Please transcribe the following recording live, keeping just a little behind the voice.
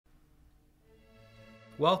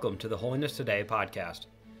Welcome to the Holiness Today podcast.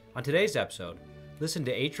 On today's episode, listen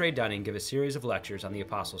to H. Ray Dunning give a series of lectures on the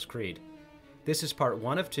Apostles' Creed. This is part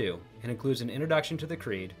 1 of 2 and includes an introduction to the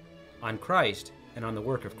Creed, on Christ, and on the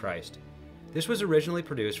work of Christ. This was originally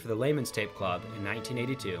produced for the Laymen's Tape Club in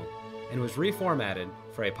 1982 and was reformatted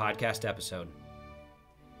for a podcast episode.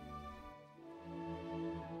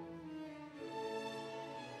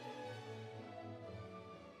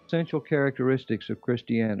 Essential characteristics of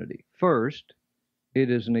Christianity. First, it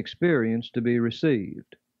is an experience to be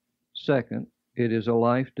received. Second, it is a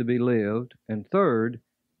life to be lived. And third,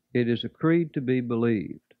 it is a creed to be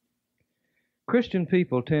believed. Christian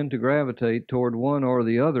people tend to gravitate toward one or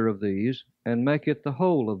the other of these and make it the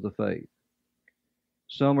whole of the faith.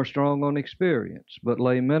 Some are strong on experience, but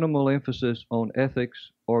lay minimal emphasis on ethics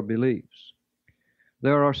or beliefs.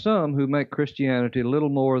 There are some who make Christianity little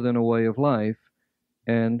more than a way of life,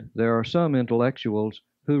 and there are some intellectuals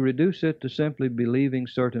who reduce it to simply believing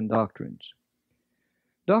certain doctrines.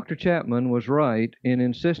 Dr. Chapman was right in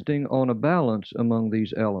insisting on a balance among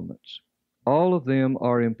these elements. All of them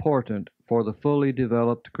are important for the fully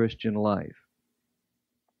developed Christian life.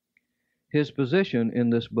 His position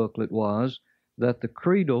in this booklet was that the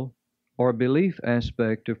creedal or belief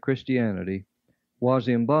aspect of Christianity was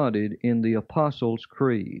embodied in the Apostles'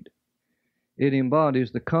 Creed. It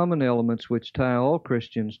embodies the common elements which tie all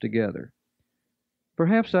Christians together.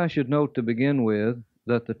 Perhaps I should note to begin with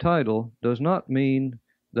that the title does not mean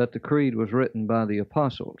that the Creed was written by the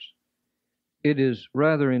Apostles. It is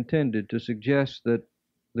rather intended to suggest that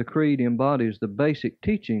the Creed embodies the basic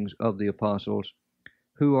teachings of the Apostles,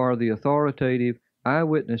 who are the authoritative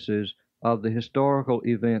eyewitnesses of the historical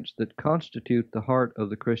events that constitute the heart of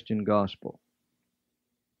the Christian gospel.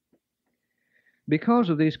 Because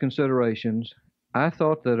of these considerations, I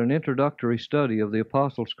thought that an introductory study of the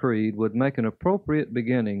Apostles' Creed would make an appropriate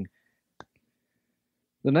beginning.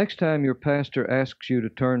 The next time your pastor asks you to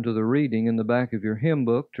turn to the reading in the back of your hymn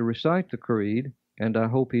book to recite the Creed, and I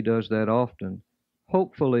hope he does that often,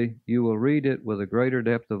 hopefully you will read it with a greater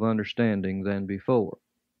depth of understanding than before.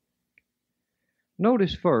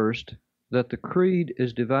 Notice first that the Creed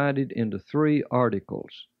is divided into 3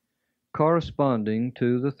 articles, corresponding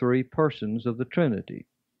to the 3 persons of the Trinity,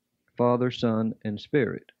 Father, Son, and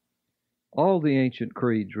Spirit. All the ancient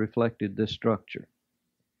creeds reflected this structure.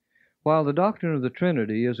 While the doctrine of the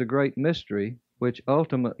Trinity is a great mystery which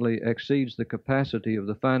ultimately exceeds the capacity of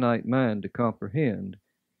the finite mind to comprehend,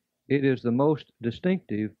 it is the most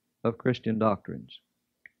distinctive of Christian doctrines.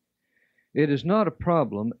 It is not a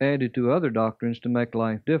problem added to other doctrines to make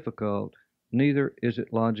life difficult, neither is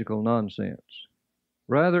it logical nonsense.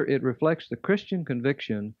 Rather, it reflects the Christian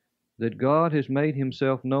conviction that God has made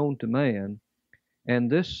himself known to man, and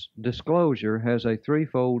this disclosure has a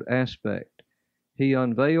threefold aspect. He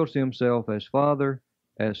unveils himself as Father,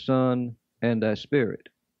 as Son, and as Spirit.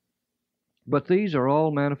 But these are all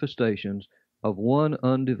manifestations of one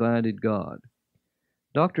undivided God.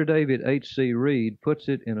 Dr. David H.C. Reed puts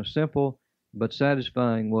it in a simple but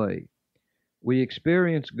satisfying way. We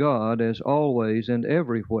experience God as always and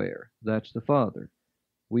everywhere, that's the Father.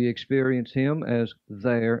 We experience him as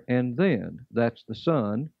there and then, that's the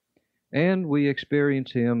Son, and we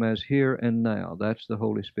experience him as here and now, that's the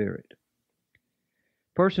Holy Spirit.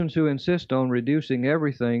 Persons who insist on reducing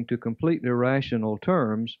everything to completely rational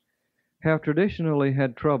terms have traditionally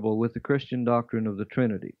had trouble with the Christian doctrine of the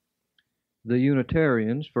Trinity. The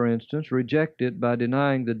Unitarians, for instance, reject it by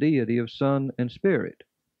denying the deity of Son and Spirit.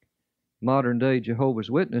 Modern-day Jehovah's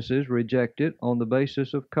Witnesses reject it on the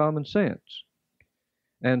basis of common sense.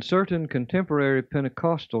 And certain contemporary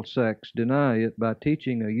Pentecostal sects deny it by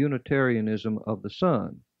teaching a Unitarianism of the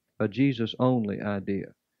Son, a Jesus-only idea.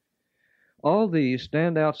 All these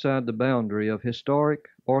stand outside the boundary of historic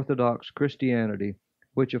Orthodox Christianity,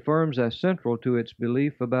 which affirms as central to its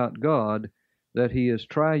belief about God that he is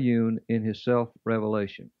triune in his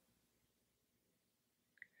self-revelation.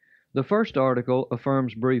 The first article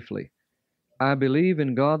affirms briefly, I believe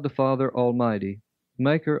in God the Father Almighty,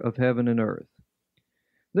 maker of heaven and earth.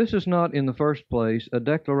 This is not, in the first place, a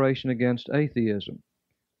declaration against atheism.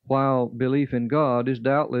 While belief in God is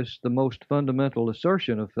doubtless the most fundamental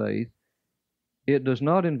assertion of faith, it does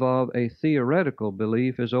not involve a theoretical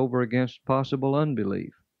belief as over against possible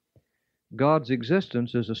unbelief. God's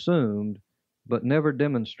existence is assumed, but never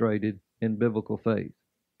demonstrated in biblical faith.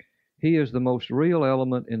 He is the most real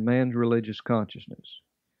element in man's religious consciousness.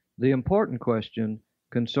 The important question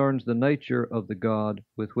concerns the nature of the God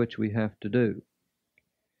with which we have to do.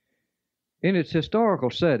 In its historical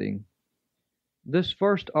setting, this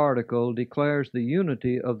first article declares the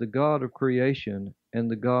unity of the God of creation and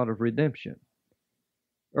the God of redemption.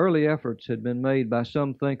 Early efforts had been made by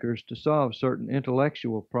some thinkers to solve certain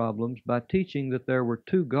intellectual problems by teaching that there were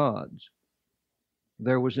two gods.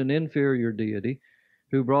 There was an inferior deity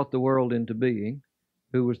who brought the world into being,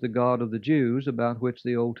 who was the God of the Jews, about which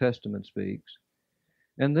the Old Testament speaks.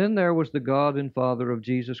 And then there was the God and Father of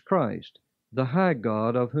Jesus Christ, the high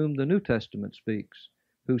God of whom the New Testament speaks,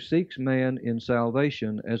 who seeks man in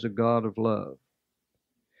salvation as a God of love.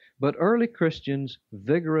 But early Christians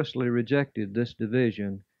vigorously rejected this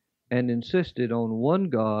division and insisted on one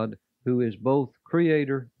God who is both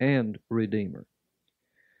Creator and Redeemer.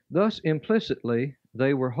 Thus, implicitly,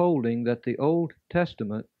 they were holding that the Old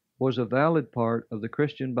Testament was a valid part of the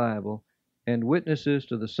Christian Bible and witnesses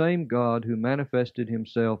to the same God who manifested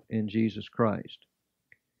himself in Jesus Christ.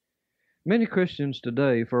 Many Christians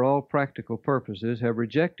today, for all practical purposes, have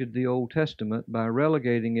rejected the Old Testament by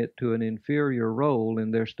relegating it to an inferior role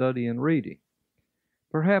in their study and reading.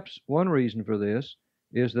 Perhaps one reason for this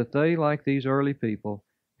is that they, like these early people,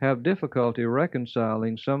 have difficulty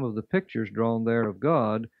reconciling some of the pictures drawn there of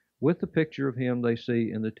God with the picture of Him they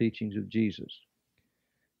see in the teachings of Jesus.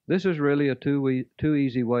 This is really a too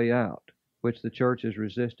easy way out, which the church has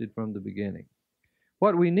resisted from the beginning.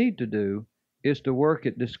 What we need to do is to work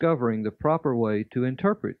at discovering the proper way to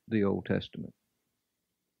interpret the Old Testament.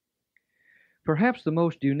 Perhaps the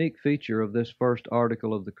most unique feature of this first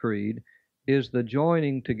article of the Creed is the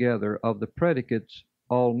joining together of the predicates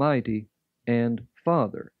Almighty and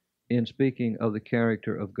Father in speaking of the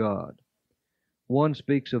character of God. One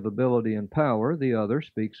speaks of ability and power, the other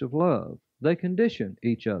speaks of love. They condition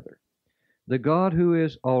each other. The God who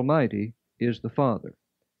is Almighty is the Father.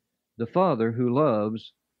 The Father who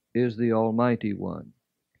loves is the Almighty One.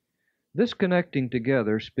 This connecting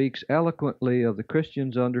together speaks eloquently of the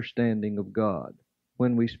Christian's understanding of God.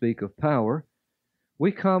 When we speak of power,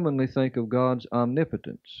 we commonly think of God's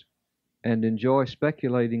omnipotence and enjoy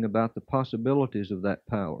speculating about the possibilities of that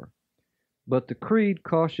power. But the Creed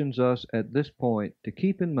cautions us at this point to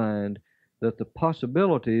keep in mind that the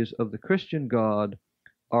possibilities of the Christian God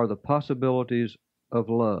are the possibilities of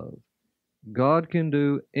love. God can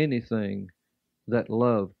do anything that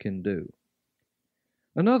love can do.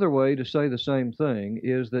 Another way to say the same thing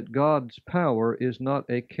is that God's power is not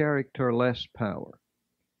a characterless power.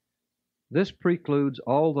 This precludes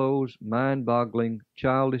all those mind-boggling,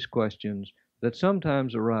 childish questions that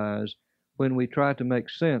sometimes arise when we try to make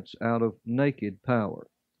sense out of naked power,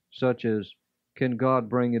 such as, can God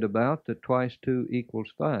bring it about that twice 2 equals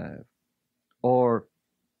 5? Or,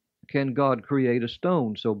 can God create a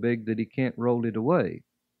stone so big that he can't roll it away?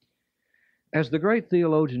 As the great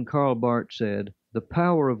theologian Karl Barth said, the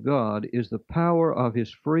power of God is the power of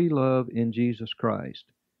his free love in Jesus Christ,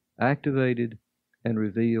 activated and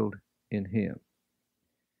revealed in him.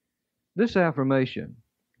 This affirmation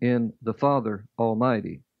in the Father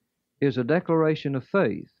Almighty is a declaration of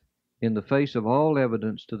faith in the face of all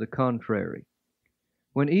evidence to the contrary.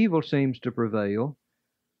 When evil seems to prevail,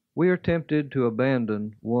 we are tempted to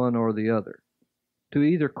abandon one or the other, to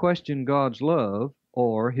either question God's love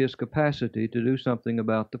or his capacity to do something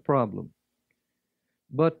about the problem.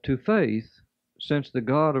 But to faith, since the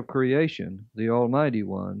God of creation, the Almighty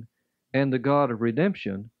One, and the God of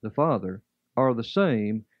redemption, the Father, are the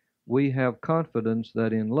same, we have confidence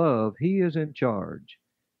that in love he is in charge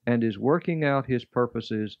and is working out his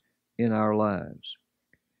purposes in our lives.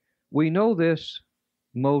 We know this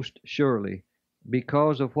most surely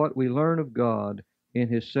because of what we learn of God in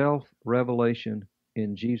his self-revelation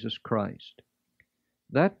in Jesus Christ.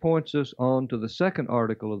 That points us on to the second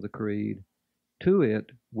article of the Creed. To it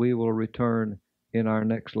we will return in our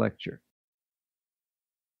next lecture.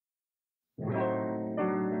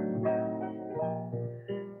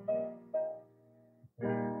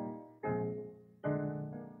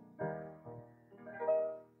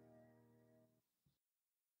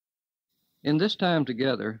 In this time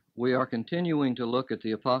together, we are continuing to look at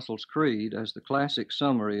the Apostles' Creed as the classic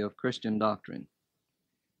summary of Christian doctrine.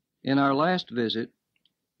 In our last visit,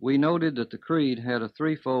 we noted that the Creed had a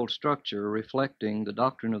threefold structure reflecting the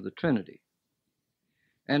doctrine of the Trinity.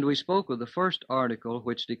 And we spoke of the first article,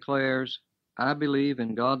 which declares, I believe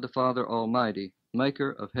in God the Father Almighty, maker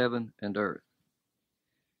of heaven and earth.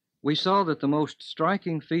 We saw that the most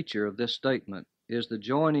striking feature of this statement is the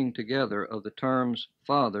joining together of the terms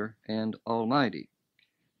Father and Almighty,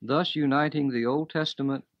 thus uniting the Old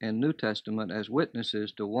Testament and New Testament as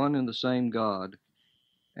witnesses to one and the same God,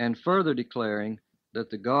 and further declaring that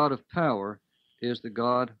the God of power is the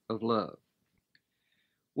God of love.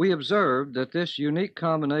 We observed that this unique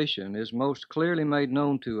combination is most clearly made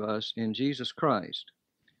known to us in Jesus Christ,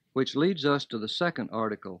 which leads us to the second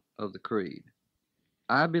article of the Creed.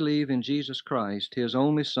 I believe in Jesus Christ, his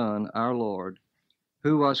only Son, our Lord,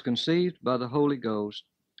 who was conceived by the Holy Ghost,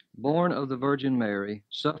 born of the Virgin Mary,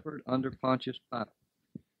 suffered under Pontius Pilate,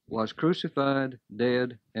 was crucified,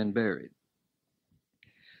 dead, and buried.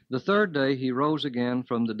 The third day he rose again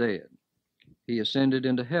from the dead. He ascended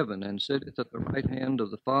into heaven, and sitteth at the right hand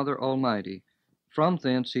of the Father Almighty. From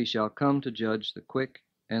thence he shall come to judge the quick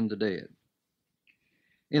and the dead.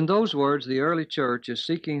 In those words, the early church is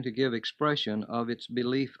seeking to give expression of its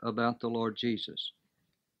belief about the Lord Jesus.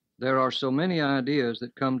 There are so many ideas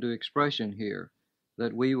that come to expression here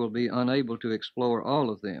that we will be unable to explore all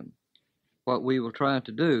of them. What we will try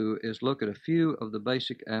to do is look at a few of the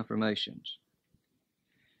basic affirmations.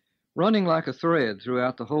 Running like a thread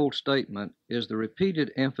throughout the whole statement is the repeated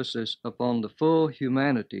emphasis upon the full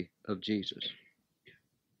humanity of Jesus.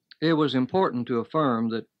 It was important to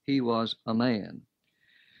affirm that he was a man.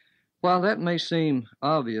 While that may seem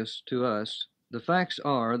obvious to us, the facts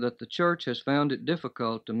are that the church has found it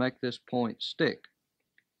difficult to make this point stick.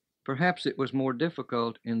 Perhaps it was more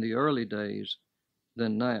difficult in the early days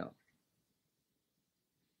than now.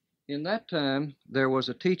 In that time, there was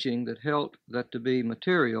a teaching that held that to be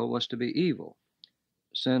material was to be evil,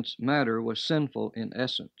 since matter was sinful in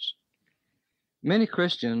essence. Many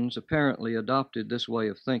Christians apparently adopted this way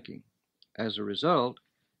of thinking. As a result,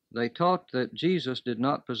 they taught that Jesus did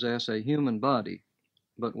not possess a human body,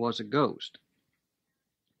 but was a ghost.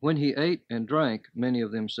 When he ate and drank, many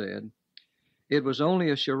of them said, it was only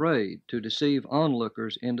a charade to deceive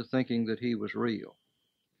onlookers into thinking that he was real.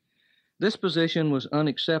 This position was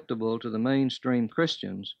unacceptable to the mainstream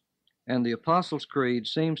Christians, and the Apostles' Creed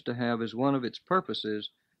seems to have as one of its purposes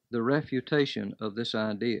the refutation of this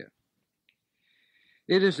idea.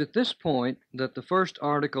 It is at this point that the first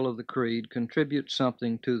article of the Creed contributes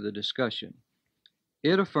something to the discussion.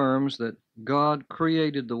 It affirms that God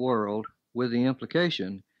created the world with the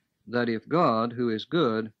implication that if God, who is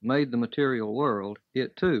good, made the material world,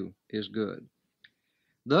 it too is good.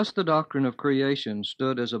 Thus the doctrine of creation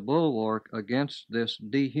stood as a bulwark against this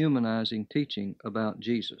dehumanizing teaching about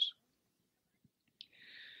Jesus.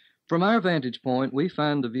 From our vantage point, we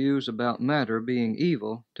find the views about matter being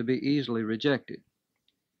evil to be easily rejected.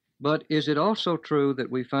 But is it also true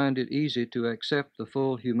that we find it easy to accept the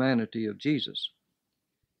full humanity of Jesus?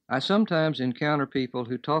 I sometimes encounter people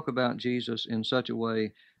who talk about Jesus in such a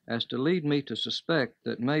way as to lead me to suspect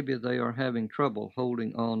that maybe they are having trouble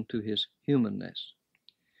holding on to his humanness.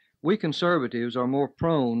 We conservatives are more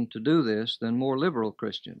prone to do this than more liberal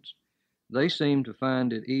Christians. They seem to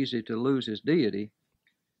find it easy to lose his deity,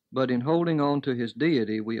 but in holding on to his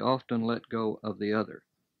deity, we often let go of the other.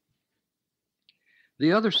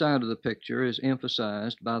 The other side of the picture is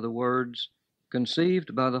emphasized by the words,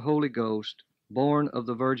 conceived by the Holy Ghost, born of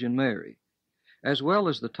the Virgin Mary, as well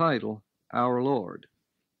as the title, Our Lord.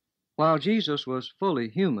 While Jesus was fully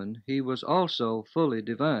human, he was also fully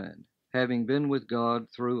divine, having been with God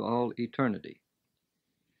through all eternity.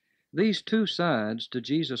 These two sides to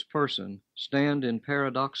Jesus' person stand in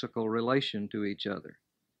paradoxical relation to each other.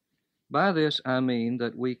 By this I mean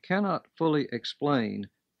that we cannot fully explain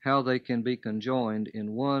how they can be conjoined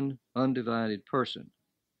in one undivided person.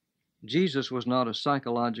 Jesus was not a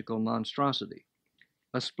psychological monstrosity,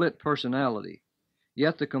 a split personality,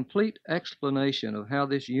 yet the complete explanation of how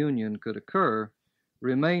this union could occur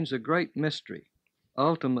remains a great mystery,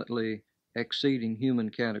 ultimately exceeding human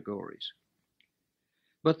categories.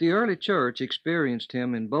 But the early church experienced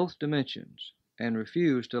him in both dimensions and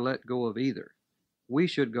refused to let go of either. We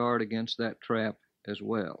should guard against that trap as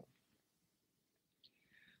well.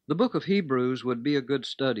 The book of Hebrews would be a good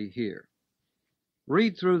study here.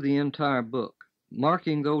 Read through the entire book,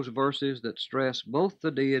 marking those verses that stress both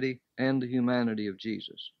the deity and the humanity of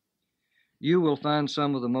Jesus. You will find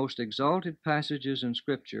some of the most exalted passages in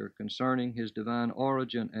Scripture concerning his divine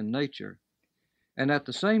origin and nature, and at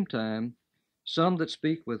the same time, some that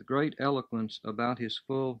speak with great eloquence about his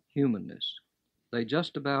full humanness. They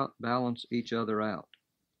just about balance each other out.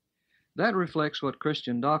 That reflects what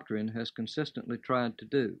Christian doctrine has consistently tried to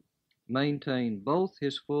do, maintain both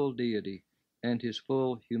his full deity and his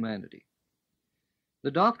full humanity.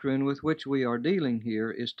 The doctrine with which we are dealing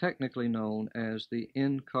here is technically known as the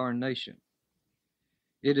Incarnation.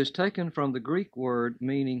 It is taken from the Greek word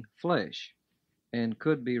meaning flesh, and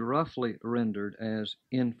could be roughly rendered as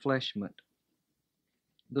enfleshment.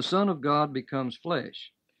 The Son of God becomes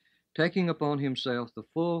flesh, taking upon himself the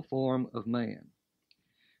full form of man.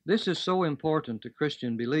 This is so important to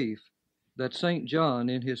Christian belief that St. John,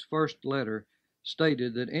 in his first letter,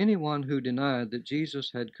 stated that anyone who denied that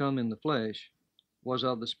Jesus had come in the flesh was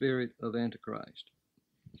of the spirit of Antichrist.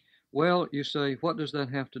 Well, you say, what does that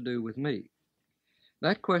have to do with me?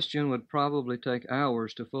 That question would probably take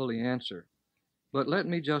hours to fully answer, but let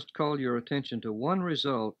me just call your attention to one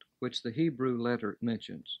result which the Hebrew letter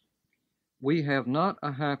mentions. We have not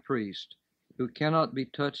a high priest who cannot be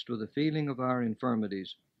touched with the feeling of our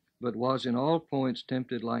infirmities, but was in all points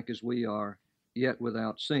tempted like as we are, yet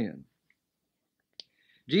without sin.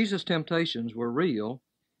 Jesus' temptations were real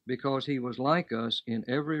because he was like us in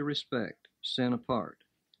every respect, sin apart.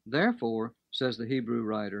 Therefore, says the Hebrew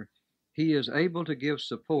writer, he is able to give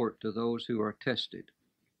support to those who are tested,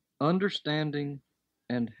 understanding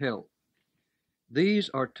and help. These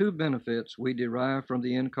are two benefits we derive from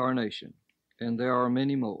the incarnation, and there are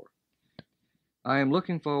many more. I am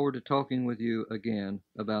looking forward to talking with you again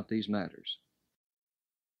about these matters.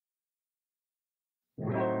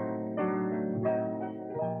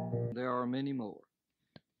 There are many more.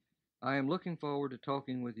 I am looking forward to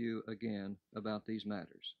talking with you again about these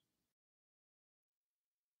matters.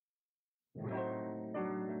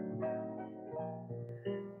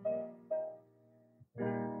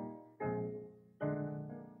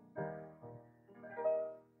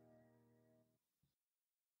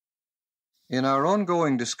 In our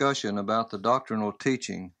ongoing discussion about the doctrinal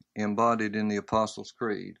teaching embodied in the Apostles'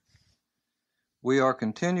 Creed, we are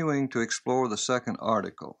continuing to explore the second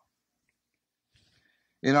article.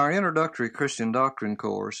 In our introductory Christian doctrine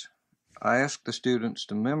course, I asked the students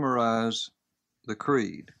to memorize the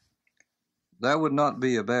Creed. That would not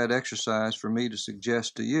be a bad exercise for me to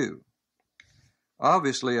suggest to you.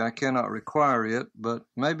 Obviously, I cannot require it, but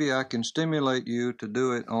maybe I can stimulate you to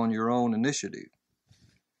do it on your own initiative.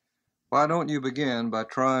 Why don't you begin by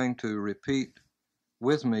trying to repeat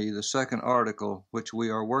with me the second article which we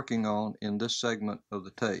are working on in this segment of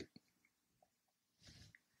the tape?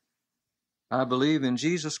 I believe in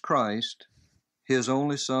Jesus Christ, his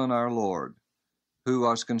only Son, our Lord, who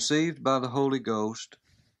was conceived by the Holy Ghost,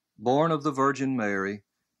 born of the Virgin Mary,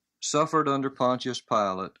 suffered under Pontius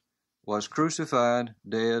Pilate, was crucified,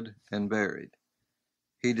 dead, and buried.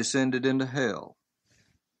 He descended into hell.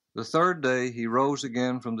 The third day he rose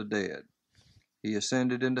again from the dead. He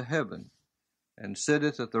ascended into heaven, and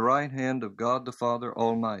sitteth at the right hand of God the Father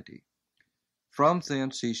Almighty. From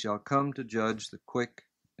thence he shall come to judge the quick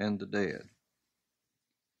and the dead.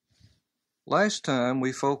 Last time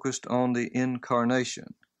we focused on the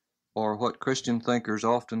incarnation, or what Christian thinkers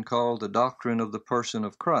often call the doctrine of the person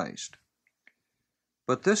of Christ.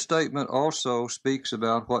 But this statement also speaks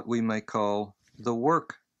about what we may call the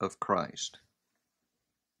work of Christ.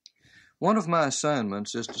 One of my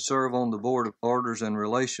assignments is to serve on the Board of Orders and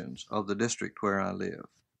Relations of the district where I live.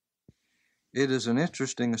 It is an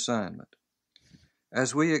interesting assignment.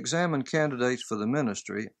 As we examine candidates for the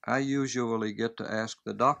ministry, I usually get to ask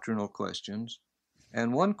the doctrinal questions,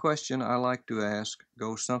 and one question I like to ask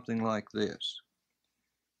goes something like this.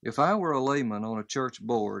 If I were a layman on a church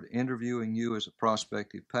board interviewing you as a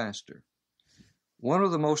prospective pastor, one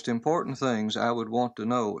of the most important things I would want to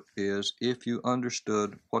know is if you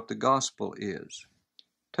understood what the gospel is.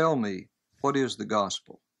 Tell me, what is the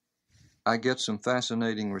gospel? I get some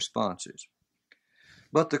fascinating responses.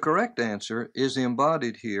 But the correct answer is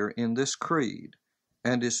embodied here in this creed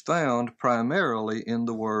and is found primarily in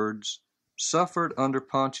the words, suffered under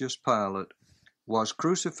Pontius Pilate, was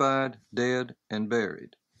crucified, dead, and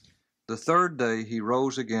buried. The third day he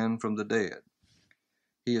rose again from the dead.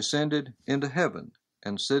 He ascended into heaven,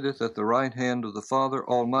 and sitteth at the right hand of the Father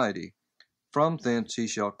Almighty. From thence he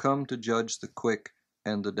shall come to judge the quick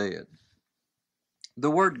and the dead.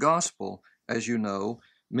 The word gospel, as you know,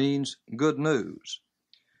 means good news.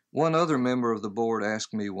 One other member of the board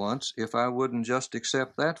asked me once if I wouldn't just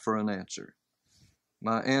accept that for an answer.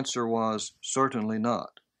 My answer was, certainly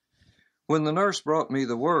not. When the nurse brought me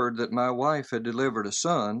the word that my wife had delivered a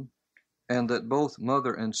son, and that both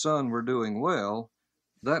mother and son were doing well,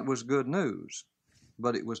 that was good news,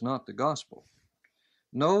 but it was not the gospel.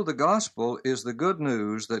 No, the gospel is the good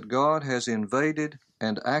news that God has invaded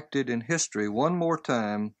and acted in history one more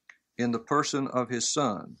time in the person of his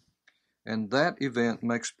Son, and that event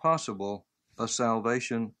makes possible a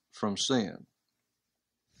salvation from sin.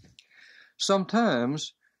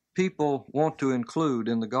 Sometimes people want to include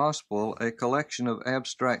in the gospel a collection of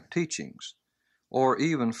abstract teachings, or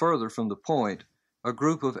even further from the point, a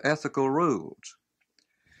group of ethical rules.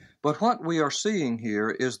 But what we are seeing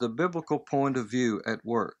here is the biblical point of view at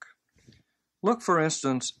work. Look, for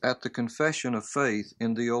instance, at the confession of faith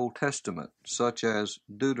in the Old Testament, such as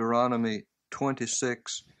Deuteronomy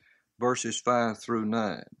 26, verses 5 through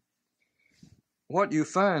 9. What you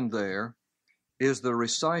find there is the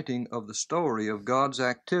reciting of the story of God's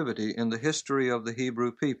activity in the history of the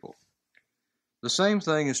Hebrew people. The same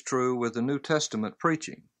thing is true with the New Testament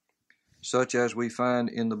preaching. such as we find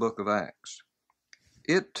in the book of Acts.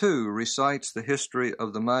 It too recites the history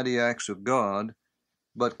of the mighty acts of God,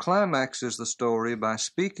 but climaxes the story by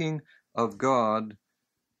speaking of God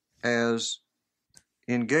as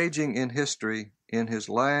engaging in history in his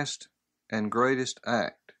last and greatest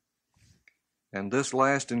act. And this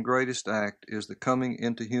last and greatest act is the coming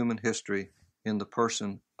into human history in the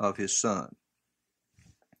person of his Son.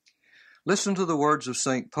 Listen to the words of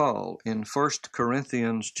St. Paul in 1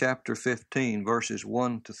 Corinthians chapter 15, verses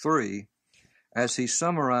 1 to 3, as he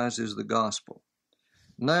summarizes the gospel.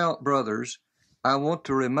 Now, brothers, I want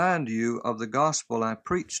to remind you of the gospel I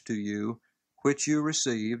preached to you, which you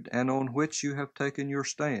received, and on which you have taken your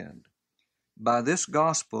stand. By this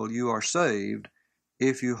gospel you are saved,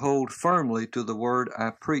 if you hold firmly to the word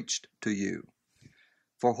I preached to you.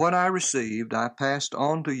 For what I received I passed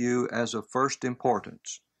on to you as of first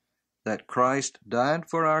importance, that Christ died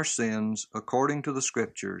for our sins according to the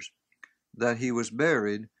Scriptures, that he was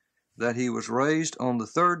buried, that he was raised on the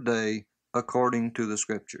third day according to the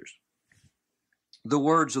Scriptures. The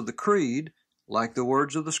words of the Creed, like the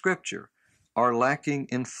words of the Scripture, are lacking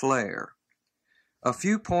in flair. A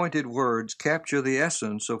few pointed words capture the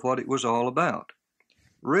essence of what it was all about.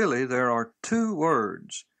 Really, there are two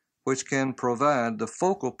words which can provide the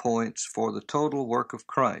focal points for the total work of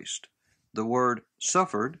Christ: the word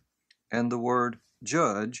suffered and the word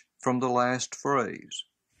judge from the last phrase.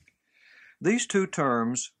 These two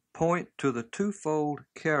terms point to the twofold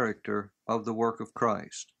character of the work of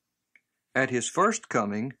Christ. At his first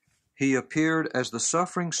coming, he appeared as the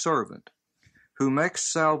suffering servant who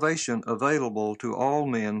makes salvation available to all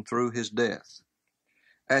men through his death.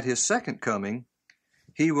 At his second coming,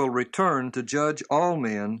 he will return to judge all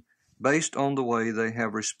men based on the way they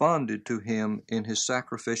have responded to him in his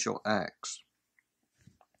sacrificial acts.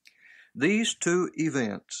 These two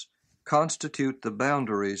events constitute the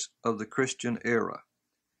boundaries of the Christian era,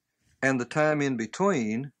 and the time in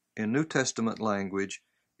between, in New Testament language,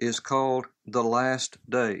 is called the last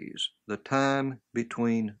days, the time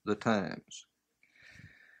between the times.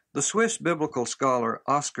 The Swiss biblical scholar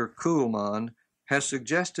Oscar Kuhlmann has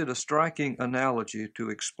suggested a striking analogy to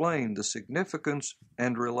explain the significance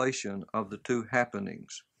and relation of the two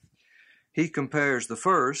happenings. He compares the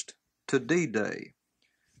first to D-Day,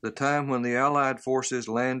 the time when the Allied forces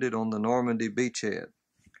landed on the Normandy beachhead.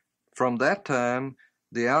 From that time,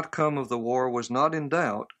 the outcome of the war was not in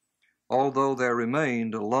doubt, although there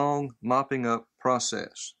remained a long mopping up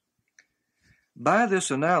process. By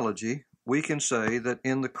this analogy, we can say that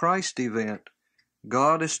in the Christ event,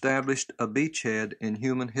 God established a beachhead in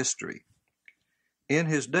human history. In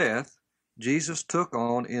his death, Jesus took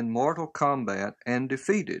on in mortal combat and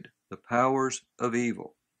defeated the powers of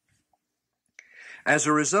evil. As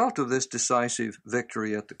a result of this decisive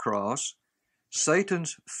victory at the cross,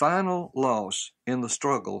 Satan's final loss in the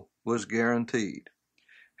struggle was guaranteed.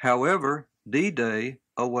 However, D-Day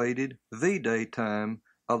awaited V-Day time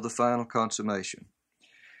of the final consummation.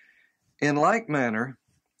 In like manner,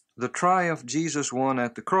 the triumph Jesus won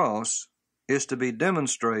at the cross is to be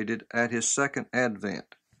demonstrated at his second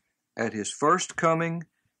advent. At his first coming,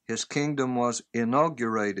 his kingdom was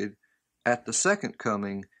inaugurated. At the second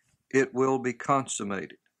coming, it will be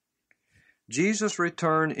consummated. Jesus'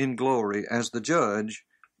 return in glory as the judge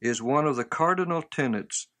is one of the cardinal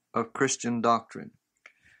tenets of Christian doctrine.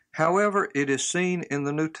 However, it is seen in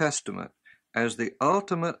the New Testament as the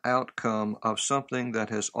ultimate outcome of something that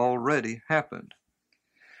has already happened.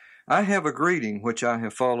 I have a greeting which I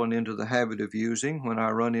have fallen into the habit of using when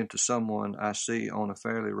I run into someone I see on a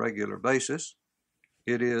fairly regular basis.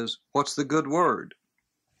 It is, "What's the good word?"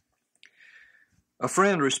 A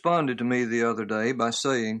friend responded to me the other day by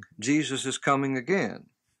saying, "Jesus is coming again."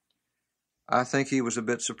 I think he was a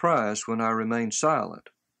bit surprised when I remained silent.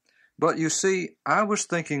 But you see, I was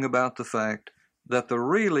thinking about the fact that the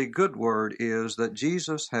really good word is that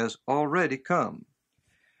Jesus has already come,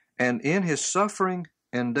 and in his suffering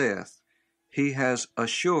and death, he has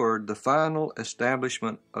assured the final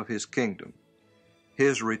establishment of his kingdom.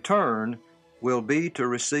 His return will be to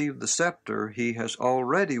receive the scepter he has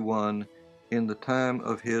already won in the time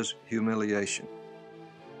of his humiliation.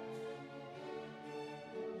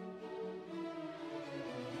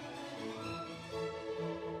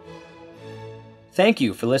 Thank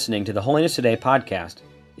you for listening to the Holiness Today podcast.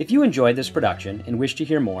 If you enjoyed this production and wish to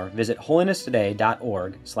hear more, visit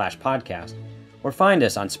holinesstoday.org/podcast or find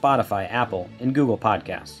us on Spotify, Apple, and Google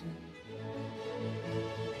Podcasts.